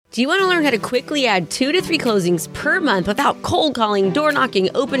Do you want to learn how to quickly add 2 to 3 closings per month without cold calling, door knocking,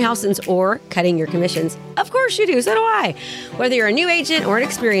 open houses, or cutting your commissions? Of course you do, so do I. Whether you're a new agent or an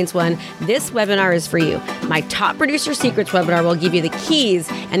experienced one, this webinar is for you. My Top Producer Secrets webinar will give you the keys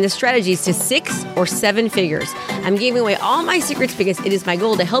and the strategies to 6 or 7 figures. I'm giving away all my secrets because it is my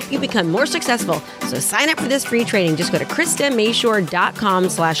goal to help you become more successful. So sign up for this free training. Just go to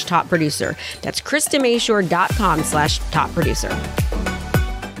KristaMashore.com/top producer. That's KristaMashore.com/top producer.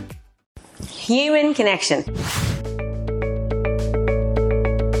 Human connection.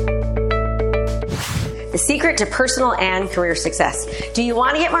 The secret to personal and career success. Do you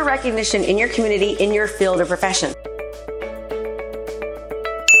want to get more recognition in your community, in your field or profession?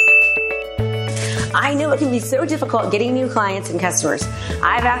 I know it can be so difficult getting new clients and customers.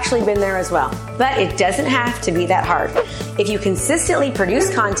 I've actually been there as well, but it doesn't have to be that hard. If you consistently produce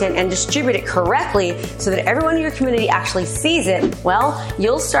content and distribute it correctly so that everyone in your community actually sees it, well,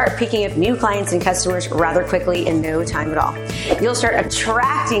 you'll start picking up new clients and customers rather quickly in no time at all. You'll start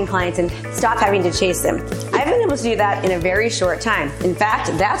attracting clients and stop having to chase them. I've been able to do that in a very short time. In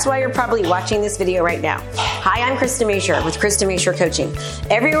fact, that's why you're probably watching this video right now. Hi, I'm Krista Mashore with Krista Mashore Coaching.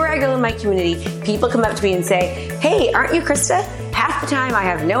 Everywhere I go in my community, people come up to me and say, "Hey, aren't you Krista?" Half the time, I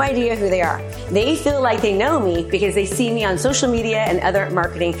have no idea who they are. They feel like they know me because they see me on social media and other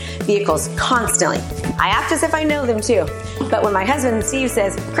marketing vehicles constantly. I act as if I know them too. But when my husband, Steve,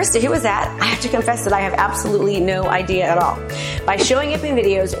 says, "Krista, who was that?" I have to confess that I have absolutely no idea at all. By showing up in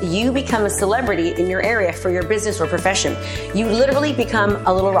videos, you become a celebrity in your area for your business or profession. You literally become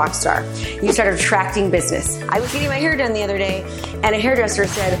a little rock star. You start attracting business. I was getting my hair done the other day, and a hairdresser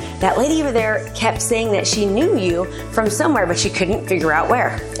said, "That lady over there kept saying that she knew you from somewhere, but she couldn't figure out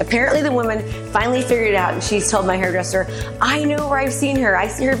where." Apparently the woman finally figured it out, and she's told my hairdresser, "I know where I've seen her. I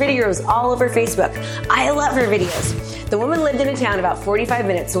see her videos all over Facebook. I love her videos." The woman lived in a town about 45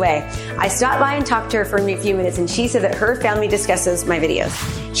 minutes away. I stopped by and talked to her for a few minutes, and she said that her family discusses my videos.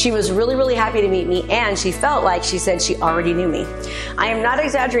 She was really happy to meet me, and she felt like she said she already knew me. I am not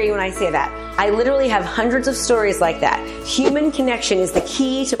exaggerating when I say that. I literally have hundreds of stories like that. Human connection is the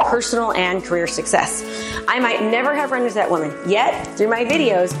key to personal and career success. I might never have run into that woman, yet through my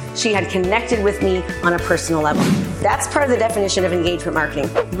videos, she had connected with me on a personal level. That's part of the definition of engagement marketing.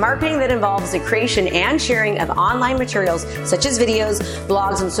 Marketing that involves the creation and sharing of online materials such as videos,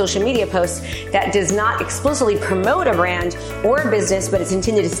 blogs, and social media posts that does not explicitly promote a brand or a business, but it's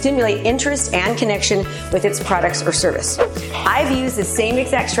intended to stimulate interest and connection with its products or service. I've used the same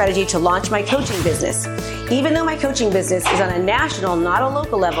exact strategy to launch my coaching business. Even though my coaching business is on a national, not a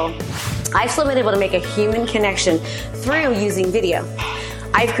local level, I've still been able to make a human connection through using video.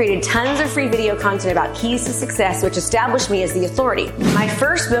 I've created tons of free video content about keys to success, which established me as the authority. My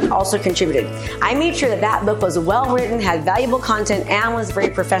first book also contributed. I made sure that book was well written, had valuable content, and was very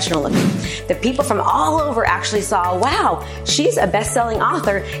professional looking. The people from all over actually saw, wow, she's a best-selling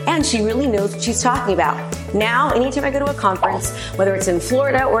author, and she really knows what she's talking about. Now, anytime I go to a conference, whether it's in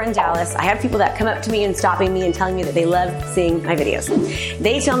Florida or in Dallas, I have people that come up to me and stopping me and telling me that they love seeing my videos.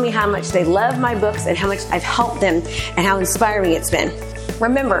 They tell me how much they love my books and how much I've helped them and how inspiring it's been.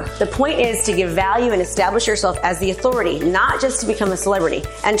 Remember, the point is to give value and establish yourself as the authority, not just to become a celebrity.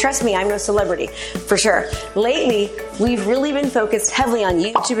 And trust me, I'm no celebrity, for sure. Lately, we've really been focused heavily on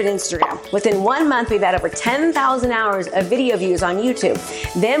YouTube and Instagram. Within 1 month, we've had over 10,000 hours of video views on YouTube.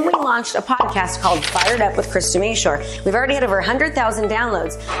 Then we launched a podcast called Fired Up with Krista Mashore. We've already had over 100,000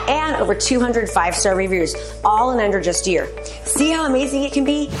 downloads and over 200 5-star reviews, all in under just a year. See how amazing it can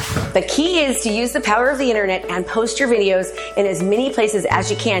be? The key is to use the power of the internet and post your videos in as many places as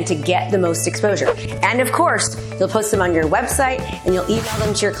you can to get the most exposure. And of course, you'll post them on your website and you'll email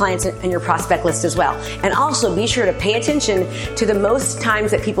them to your clients and your prospect list as well. And also be sure to pay attention to the most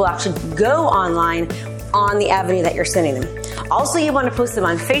times that people actually go online on the avenue that you're sending them. Also, you want to post them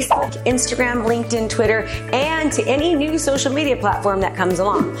on Facebook, Instagram, LinkedIn, Twitter, and to any new social media platform that comes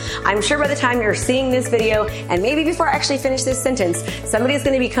along. I'm sure by the time you're seeing this video, and maybe before I actually finish this sentence, somebody's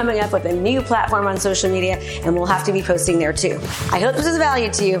going to be coming up with a new platform on social media, and we'll have to be posting there too. I hope this was of value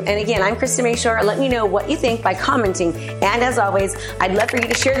to you. And again, I'm Krista Mashore. Let me know what you think by commenting. And as always, I'd love for you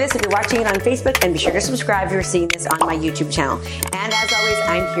to share this if you're watching it on Facebook, and be sure to subscribe if you're seeing this on my YouTube channel. And as always,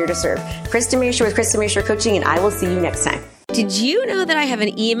 I'm here to serve. Krista Mashore with Krista Mashore Coaching, and I will see you next time. Did you know that I have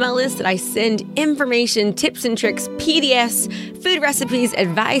an email list that I send information, tips and tricks, PDFs, food recipes,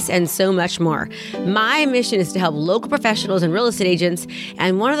 advice, and so much more? My mission is to help local professionals and real estate agents,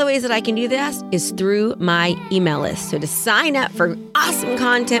 and one of the ways that I can do this is through my email list. So to sign up for awesome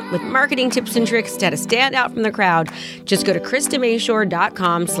content with marketing tips and tricks to how to stand out from the crowd, just go to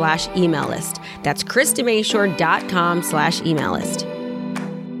KristaMashore.com/email list. That's KristaMashore.com/email list.